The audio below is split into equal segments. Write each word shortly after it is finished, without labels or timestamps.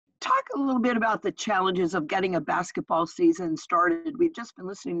talk a little bit about the challenges of getting a basketball season started? We've just been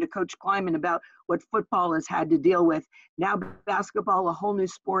listening to Coach Kleiman about what football has had to deal with. Now basketball, a whole new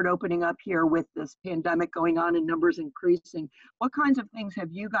sport opening up here with this pandemic going on and numbers increasing. What kinds of things have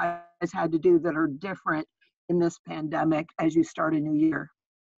you guys had to do that are different in this pandemic as you start a new year?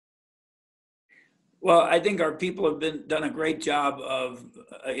 Well, I think our people have done a great job of,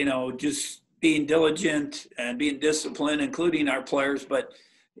 just being diligent and being disciplined, including our players. But,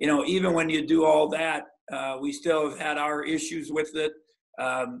 even when you do all that, we still have had our issues with it.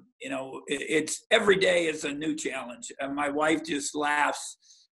 It's every day is a new challenge. And my wife just laughs,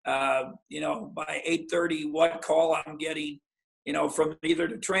 by 8:30, what call I'm getting, from either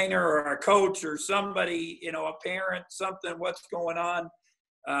the trainer or our coach or somebody, a parent, something, what's going on.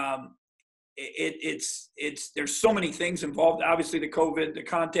 There's so many things involved. Obviously the COVID, the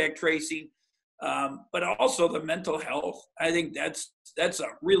contact tracing, but also the mental health. I think that's a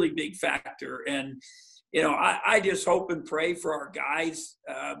really big factor. And, I just hope and pray for our guys.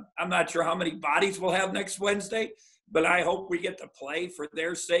 I'm not sure how many bodies we'll have next Wednesday, but I hope we get to play for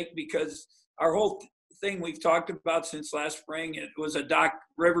their sake, because our whole thing we've talked about since last spring, it was a Doc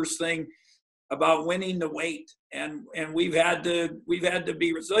Rivers thing about winning the weight, and we've had to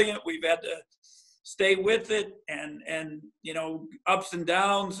be resilient. We've had to stay with it, and ups and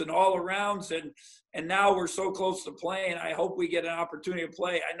downs and all arounds, and now we're so close to playing. I hope we get an opportunity to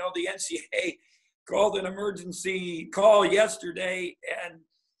play. I know the NCAA called an emergency call yesterday, and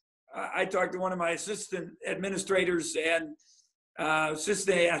I talked to one of my assistant administrators and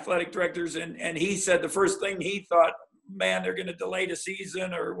assistant athletic directors, and he said the first thing he thought, man, they're going to delay the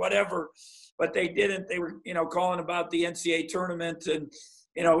season or whatever. But they didn't. They were, calling about the NCAA tournament and,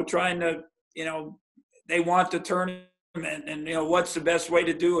 trying to, they want the tournament and, what's the best way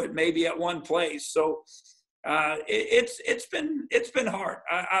to do it? Maybe at one place. So it's been hard.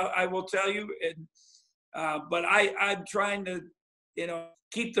 I will tell you. But I'm trying to,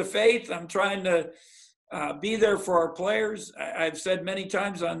 keep the faith. I'm trying to be there for our players. I've said many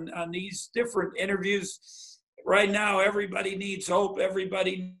times on these different interviews, right now, everybody needs hope.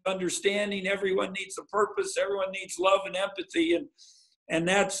 Everybody needs understanding. Everyone needs a purpose. Everyone needs love and empathy, and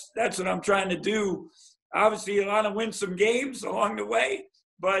that's what I'm trying to do. Obviously, I want to win some games along the way,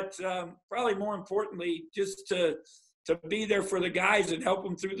 but probably more importantly, just to be there for the guys and help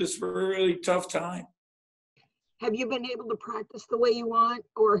them through this really tough time. Have you been able to practice the way you want,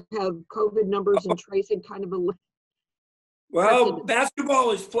 or have COVID numbers and tracing kind of Well,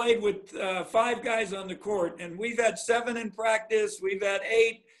 basketball is played with 5 guys on the court, and we've had 7 in practice. We've had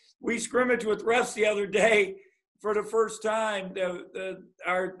 8. We scrimmaged with refs the other day for the first time.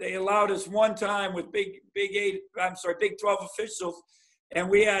 They allowed us one time with Big 12 officials, and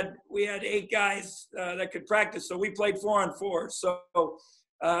we had 8 guys that could practice. So we played 4-on-4. So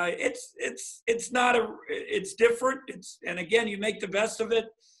it's different. And again, you make the best of it.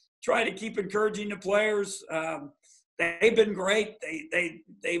 Try to keep encouraging the players. They've been great.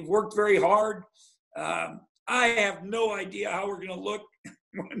 They've worked very hard. I have no idea how we're going to look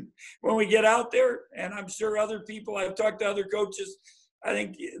when we get out there, and I'm sure other people. I've talked to other coaches. I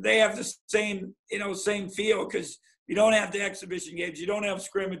think they have the same feel, because you don't have the exhibition games, you don't have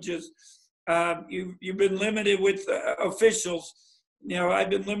scrimmages. You've been limited with officials. I've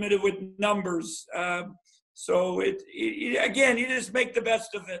been limited with numbers. So again, you just make the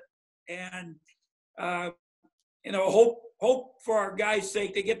best of it, and. Hope for our guys'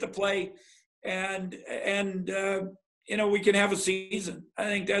 sake they get to play, and we can have a season. I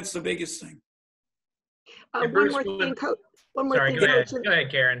think that's the biggest thing. One more thing, Coach. Go ahead,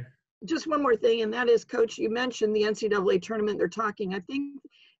 Karen. Just one more thing, and that is, Coach, you mentioned the NCAA tournament. They're talking. I think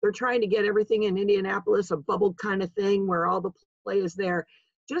they're trying to get everything in Indianapolis, a bubble kind of thing where all the play is there.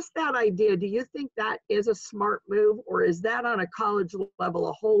 Just that idea, do you think that is a smart move, or is that on a college level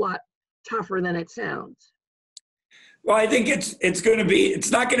a whole lot tougher than it sounds? Well, I think it's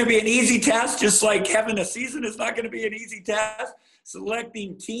not going to be an easy task, just like having a season is not going to be an easy task.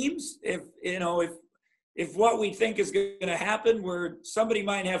 Selecting teams, if what we think is going to happen, where somebody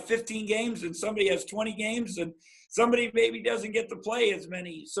might have 15 games and somebody has 20 games and somebody maybe doesn't get to play as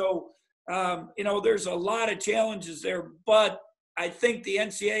many. So, there's a lot of challenges there, but I think the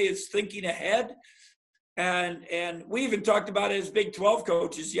NCAA is thinking ahead. And we even talked about it as Big 12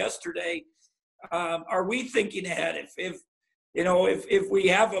 coaches yesterday. Are we thinking ahead? If we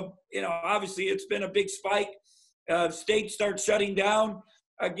have obviously it's been a big spike. States start shutting down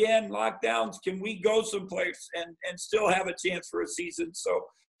again, lockdowns. Can we go someplace and still have a chance for a season? So,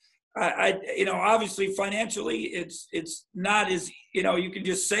 obviously financially, it's not as you can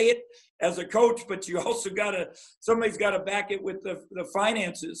just say it as a coach, but you also somebody's got to back it with the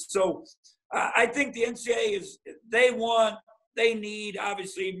finances. So I think the NCAA they need,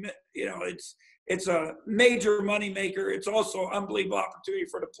 obviously, it's a major moneymaker. It's also an unbelievable opportunity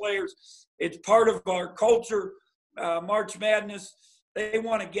for the players. It's part of our culture, March Madness. They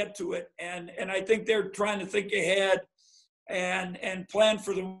want to get to it. And I think they're trying to think ahead and plan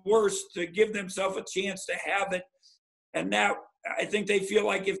for the worst to give themselves a chance to have it. And now I think they feel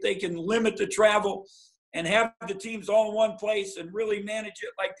like if they can limit the travel and have the teams all in one place and really manage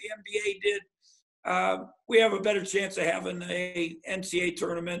it like the NBA did, we have a better chance of having a NCAA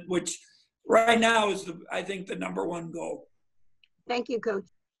tournament, which right now is, I think, the number one goal. Thank you, Coach.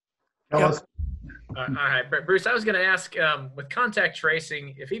 All right, Bruce, I was going to ask, with contact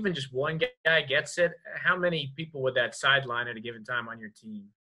tracing, if even just one guy gets it, how many people would that sideline at a given time on your team?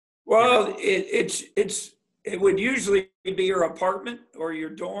 Well, it would usually be your apartment or your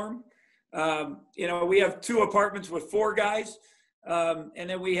dorm. We have 2 apartments with 4 guys. And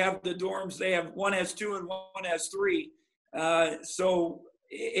then we have the dorms. One has 2 and one has 3. So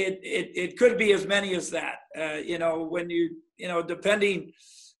it could be as many as that, when depending.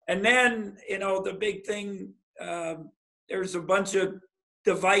 And then, the big thing, there's a bunch of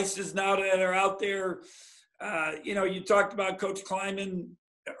devices now that are out there. You talked about Coach Kleiman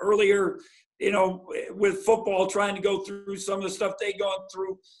earlier, with football, trying to go through some of the stuff they've gone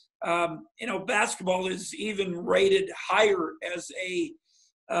through. Basketball is even rated higher as a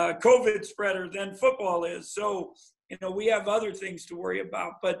COVID spreader than football is. So, we have other things to worry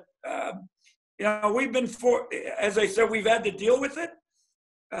about. But, as I said, we've had to deal with it.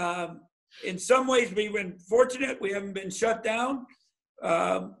 In some ways, we've been fortunate. We haven't been shut down.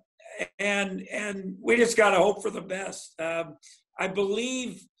 And we just got to hope for the best. I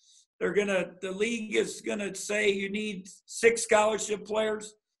believe the league is going to say you need 6 scholarship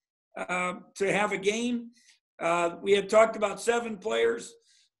players to have a game. We had talked about 7 players.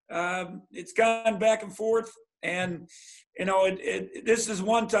 It's gone back and forth. And, this is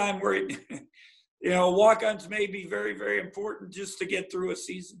one time where, walk-ons may be very, very important just to get through a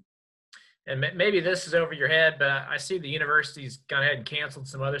season. And maybe this is over your head, but I see the university's gone ahead and canceled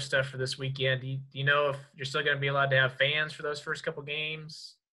some other stuff for this weekend. Do you know if you're still going to be allowed to have fans for those first couple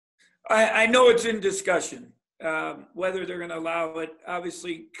games? I know it's in discussion, whether they're going to allow it.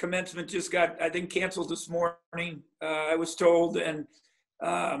 Obviously, commencement just got, I think, canceled this morning, I was told. And,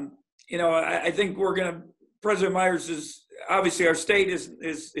 I think President Myers is, obviously our state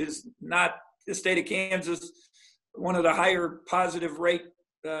is not the state of Kansas, one of the higher positive rate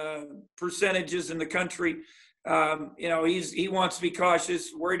percentages in the country. He wants to be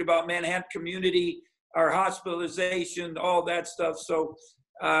cautious, worried about Manhattan community, our hospitalization, all that stuff. So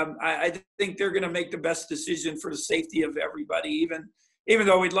I think they're going to make the best decision for the safety of everybody, even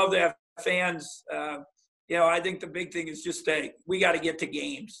though we'd love to have fans. I think the big thing is just we got to get to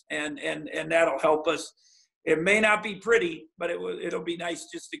games, and that'll help us. It may not be pretty, but it'll be nice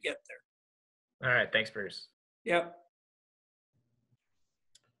just to get there. All right. Thanks, Bruce. Yep.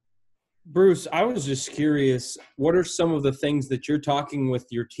 Bruce, I was just curious, what are some of the things that you're talking with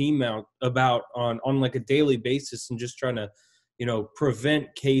your team about on like a daily basis and just trying to,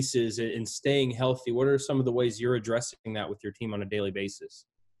 prevent cases and staying healthy? What are some of the ways you're addressing that with your team on a daily basis?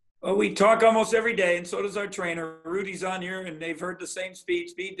 Well, we talk almost every day, and so does our trainer. Rudy's on here, and they've heard the same speech.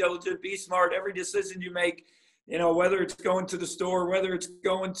 Be diligent, be smart. Every decision you make, whether it's going to the store, whether it's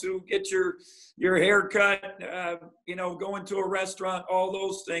going to get your hair cut, going to a restaurant, all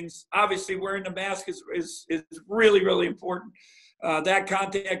those things. Obviously, wearing the mask is really, really important. That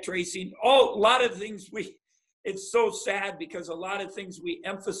contact tracing, a lot of things it's so sad because a lot of things we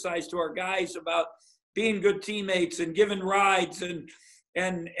emphasize to our guys about being good teammates and giving rides and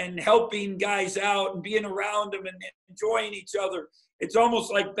helping guys out and being around them and enjoying each other. It's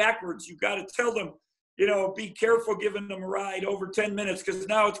almost like backwards. You got to tell them, be careful giving them a ride over 10 minutes because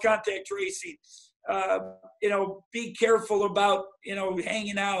now it's contact tracing. Be careful about,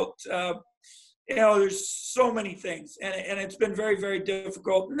 hanging out. There's so many things, and it's been very, very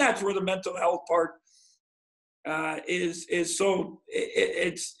difficult. And that's where the mental health part is so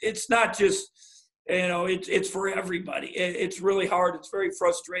it's not just, it's for everybody. It's really hard. It's very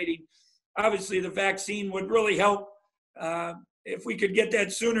frustrating. Obviously, the vaccine would really help if we could get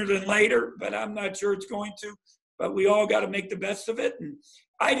that sooner than later, but I'm not sure it's going to. But we all got to make the best of it. And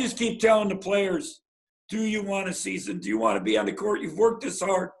I just keep telling the players, do you want a season? Do you want to be on the court? You've worked this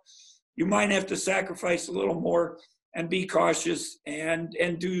hard. You might have to sacrifice a little more and be cautious and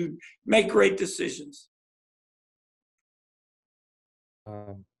make great decisions.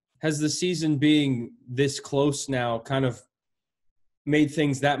 Has the season being this close now kind of made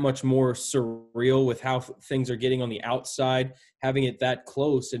things that much more surreal with how things are getting on the outside, having it that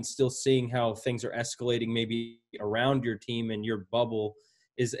close and still seeing how things are escalating maybe around your team and your bubble.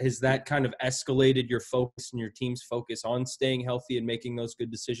 Has that kind of escalated your focus and your team's focus on staying healthy and making those good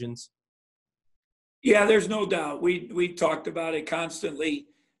decisions? Yeah, there's no doubt. We talked about it constantly.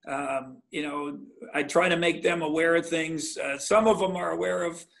 I try to make them aware of things. Some of them are aware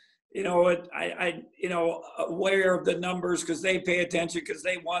of, aware of the numbers because they pay attention because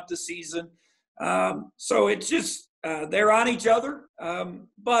they want the season. So it's just they're on each other.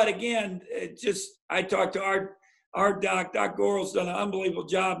 But again, I talked to our Doc Gorel's done an unbelievable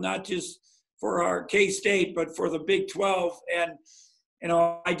job, not just for our K-State, but for the Big 12. And,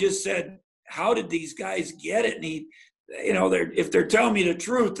 I just said, how did these guys get it? And if they're telling me the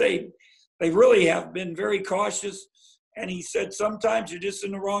truth, they really have been very cautious. And he said, sometimes you're just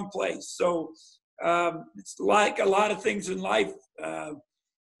in the wrong place. So it's like a lot of things in life.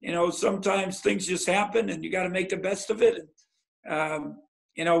 Sometimes things just happen and you got to make the best of it. And,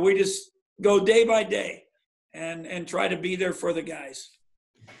 we just go day by day and try to be there for the guys.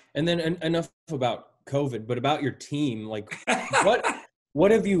 And then enough about COVID, but about your team, like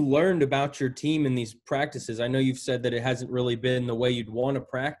what have you learned about your team in these practices? I know you've said that it hasn't really been the way you'd want to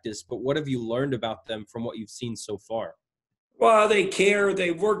practice, but what have you learned about them from what you've seen so far? Well, they care.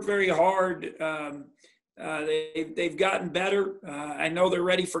 They've worked very hard. They've gotten better. I know they're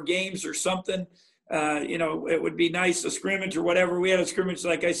ready for games or something. It would be nice to scrimmage or whatever. We had a scrimmage,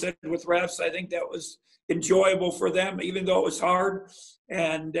 like I said, with refs. I think that was enjoyable for them, even though it was hard.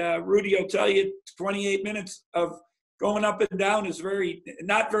 And Rudy will tell you 28 minutes of going up and down is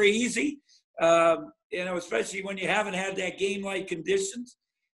not very easy, especially when you haven't had that game-like conditions.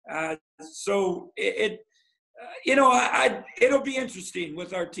 So it'll be interesting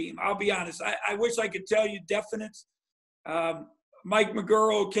with our team. I'll be honest. I wish I could tell you definite. Mike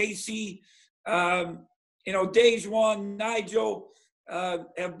McGurl, Casey, Dejuan, Nigel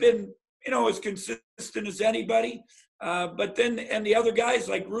have been, as consistent as anybody. But then, and the other guys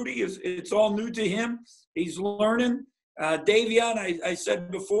like Rudy, it's all new to him. He's learning. Davion, I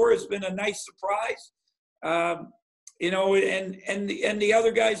said before, has been a nice surprise. And the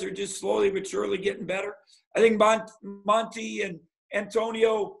other guys are just slowly but surely getting better. I think Monty and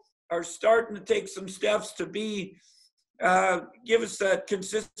Antonio are starting to take some steps to give us that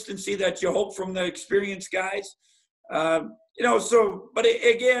consistency that you hope from the experienced guys. But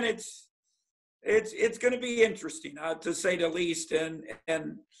again, it's going to be interesting, to say the least. And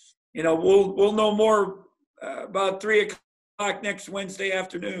we'll know more about 3:00 next Wednesday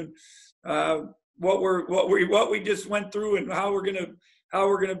afternoon. What we just went through and how we're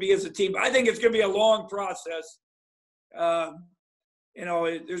gonna be as a team. I think it's gonna be a long process.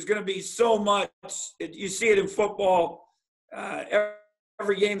 There's gonna be so much. You see it in football.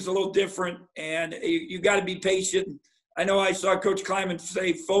 Every game's a little different, and you got to be patient. I know I saw Coach Kleiman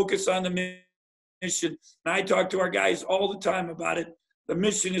say, "Focus on the mission," and I talk to our guys all the time about it. The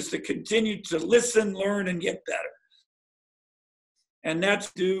mission is to continue to listen, learn, and get better, and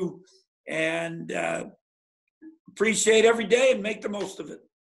that's due. And appreciate every day and make the most of it.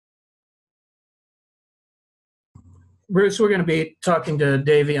 Bruce, we're going to be talking to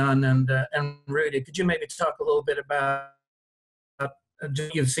Davion and Rudy. Could you maybe talk a little bit about what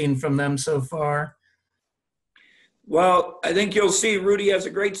you've seen from them so far? Well, I think you'll see Rudy has a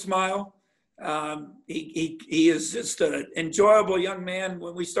great smile. He is just an enjoyable young man.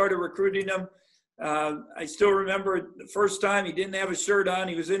 When we started recruiting him, I still remember the first time he didn't have a shirt on.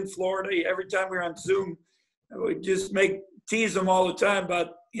 He was in Florida. Every time we were on Zoom, we'd just tease him all the time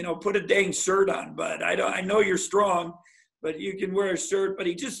about, put a dang shirt on. But I know you're strong, but you can wear a shirt. But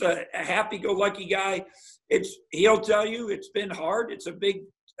he's just a happy-go-lucky guy. He'll tell you it's been hard. It's a big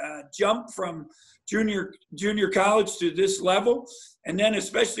jump from junior college to this level. And then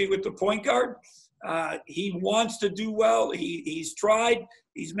especially with the point guard, he wants to do well. He's tried.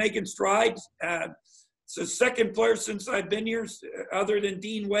 He's making strides. It's the second player since I've been here, other than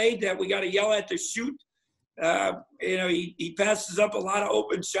Dean Wade, that we got to yell at to shoot. He passes up a lot of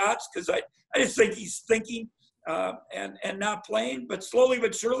open shots because I just think he's thinking and not playing. But slowly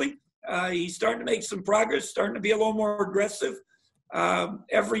but surely, he's starting to make some progress, starting to be a little more aggressive.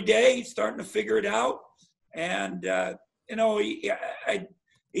 Every day, he's starting to figure it out. And,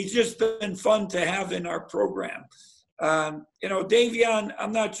 he's just been fun to have in our program. Davion,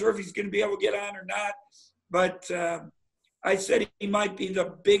 I'm not sure if he's going to be able to get on or not, but I said he might be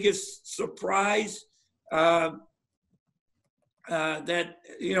the biggest surprise that,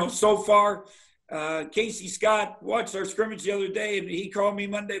 so far. Casey Scott watched our scrimmage the other day, and he called me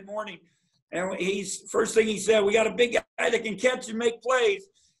Monday morning. And first thing he said, we got a big guy that can catch and make plays.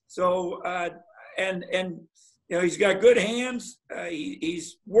 So, and you know, he's got good hands.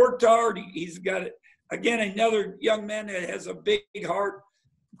 He's worked hard. He's got, again, another young man that has a big heart,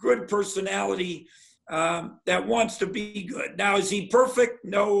 good personality, that wants to be good. Now, is he perfect?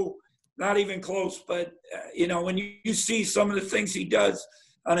 No, not even close. But, you know, when you see some of the things he does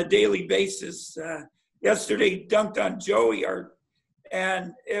on a daily basis, yesterday he dunked on Joey,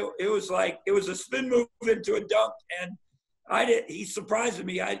 and it was like, it was a spin move into a dunk. And he surprised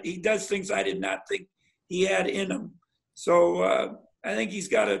me. He does things I did not think he had in him. So I think he's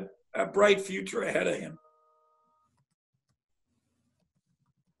got a bright future ahead of him.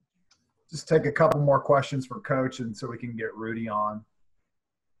 Just take a couple more questions for Coach, and so we can get Rudy on.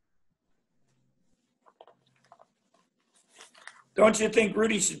 Don't you think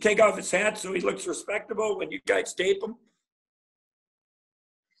Rudy should take off his hat so he looks respectable when you guys tape him?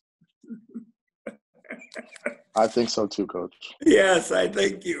 I think so too, Coach. Yes, I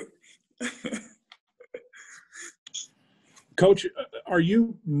thank you. Coach, are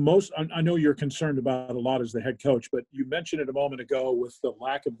you I know you're concerned about a lot as the head coach, but you mentioned it a moment ago with the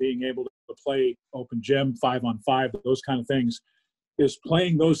lack of being able to play open gym, 5-on-5, those kind of things. Is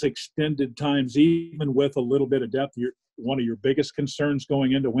playing those extended times, even with a little bit of depth, one of your biggest concerns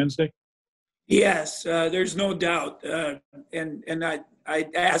going into Wednesday? Yes, there's no doubt. And I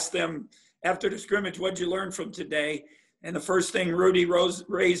asked them after the scrimmage, what'd you learn from today? And the first thing Rudy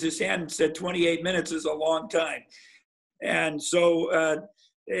raised his hand and said, 28 minutes is a long time. And so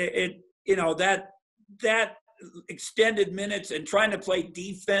you know, that extended minutes and trying to play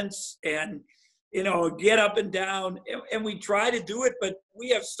defense and, you know, get up and down. And we try to do it, but we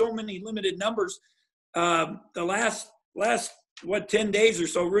have so many limited numbers. The last 10 days or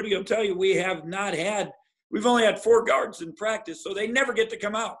so, Rudy will tell you, we've only had 4 guards in practice, so they never get to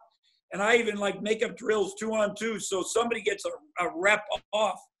come out. And I even make up drills 2-on-2, so somebody gets a rep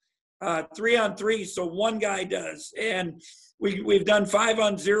off. 3-on-3, so one guy does. And we've done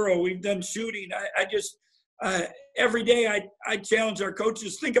 5-on-0. We've done shooting. I just every day I challenge our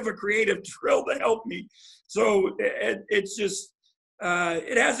coaches, think of a creative drill to help me. So it's just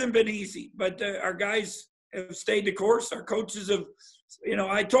it hasn't been easy, but our guys have stayed the course. Our coaches have, you know,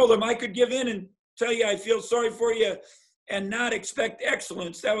 I told them I could give in and tell you I feel sorry for you and not expect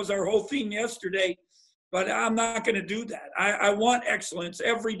excellence. That was our whole theme yesterday. But I'm not going to do that. I want excellence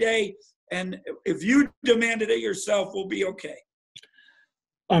every day. And if you demanded it yourself, we'll be okay.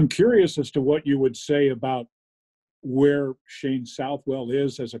 I'm curious as to what you would say about where Shane Southwell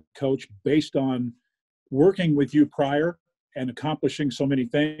is as a coach based on working with you prior and accomplishing so many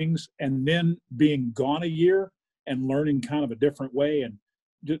things and then being gone a year and learning kind of a different way, and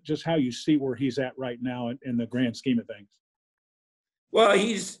just how you see where he's at right now in the grand scheme of things. Well,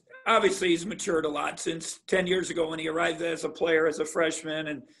 he's matured a lot since 10 years ago when he arrived as a player, as a freshman.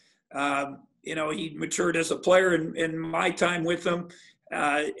 And, you know, he matured as a player in my time with him.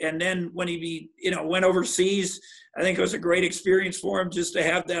 And then when he, you know, went overseas, I think it was a great experience for him just to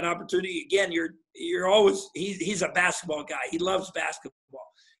have that opportunity. Again, you're always, he's a basketball guy. He loves basketball.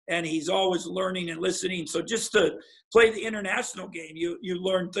 And he's always learning and listening. So just to play the international game, you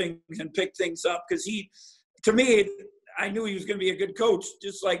learn things and pick things up. Because to me, I knew he was going to be a good coach,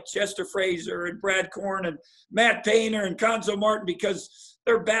 just like Chester Fraser and Brad Korn and Matt Painter and Conzo Martin, because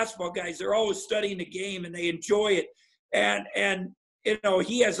they're basketball guys. They're always studying the game and they enjoy it. And you know,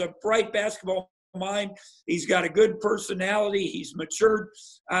 he has a bright basketball mind. He's got a good personality. He's matured.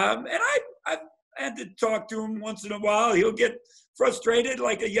 And I've had to talk to him once in a while. He'll get frustrated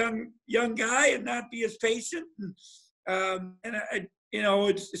like a young guy and not be as patient. You know,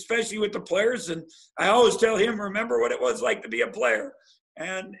 it's especially with the players. And I always tell him, remember what it was like to be a player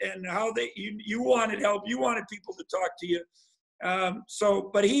and how you wanted help. You wanted people to talk to you.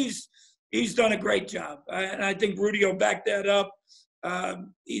 But he's done a great job. And I think Rudy will back that up.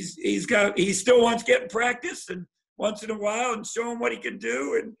 He still wants to get in practice and once in a while and show him what he can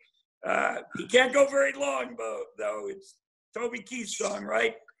do. And he can't go very long, though. It's Toby Keith's song,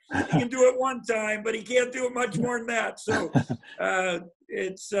 right? He can do it one time, but he can't do it much more than that. So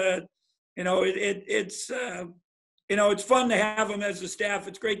it's fun to have him as a staff.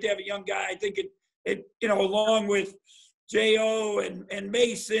 It's great to have a young guy. I think it along with J.O. and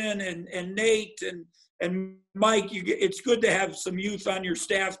Mason and Nate and Mike, it's good to have some youth on your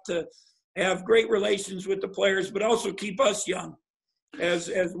staff to have great relations with the players, but also keep us young as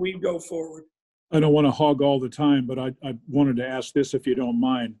we go forward. I don't want to hog all the time, but I wanted to ask this, if you don't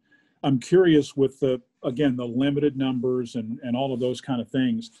mind. I'm curious with the limited numbers and all of those kind of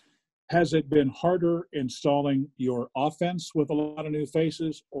things. has it been harder installing your offense with a lot of new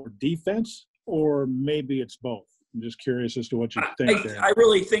faces or defense, or maybe it's both? I'm just curious as to what you think there. I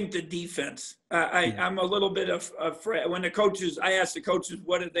really think the defense. I'm a little bit afraid. When I asked the coaches,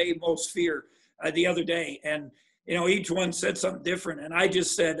 what do they most fear the other day? And, each one said something different. And I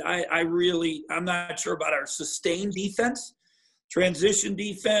just said, I'm not sure about our sustained defense, transition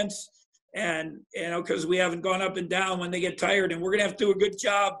defense. And, because we haven't gone up and down when they get tired. And we're going to have to do a good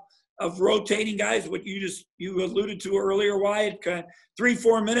job of rotating guys, what you alluded to earlier, Wyatt,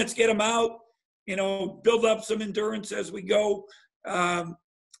 3-4 minutes, get them out. Build up some endurance as we go,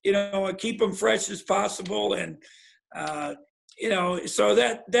 keep them fresh as possible. And, so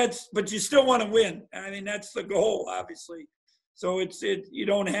but you still want to win. I mean, that's the goal, obviously. So you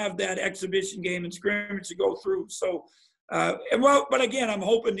don't have that exhibition game and scrimmage to go through. So, but again, I'm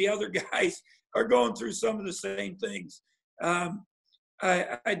hoping the other guys are going through some of the same things. I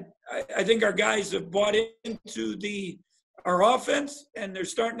think our guys have bought into our offense, and they're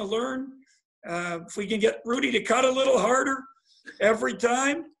starting to learn. If we can get Rudy to cut a little harder every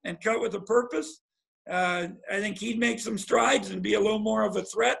time and cut with a purpose, I think he'd make some strides and be a little more of a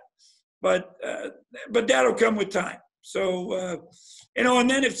threat. But that'll come with time. So, and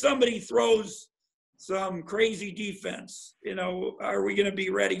then if somebody throws some crazy defense, are we going to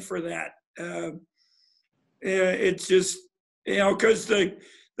be ready for that? It's just, because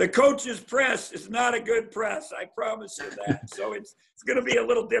the coach's press is not a good press. I promise you that. So it's going to be a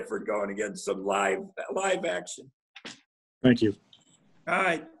little different going against some live action. Thank you. All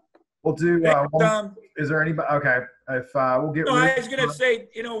right. We'll do. Is there anybody? Okay. If we'll get. No, I was going to say,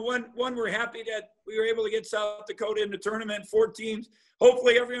 one, we're happy that we were able to get South Dakota in the tournament, 4 teams.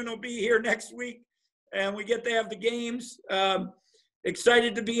 Hopefully everyone will be here next week, and we get to have the games.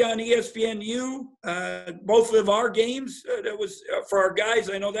 Excited to be on ESPNU. Both of our games, that was for our guys.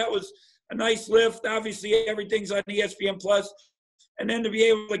 I know that was a nice lift. Obviously, everything's on ESPN Plus, and then to be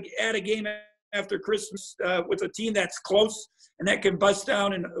able to add a game after Christmas with a team that's close and that can bust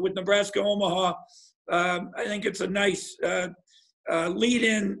down with Nebraska Omaha. I think it's a nice lead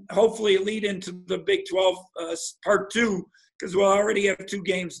in. Hopefully, a lead into the Big 12 Part 2, because we'll already have 2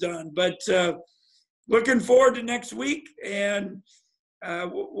 games done. But looking forward to next week, and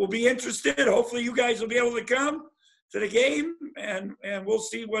we'll be interested. Hopefully you guys will be able to come to the game, and we'll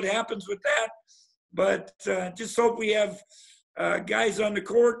see what happens with that. But just hope we have guys on the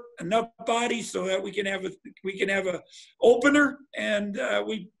court, enough bodies so that we can have a opener, and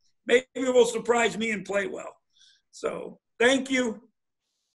maybe we'll surprise me and play well. So thank you.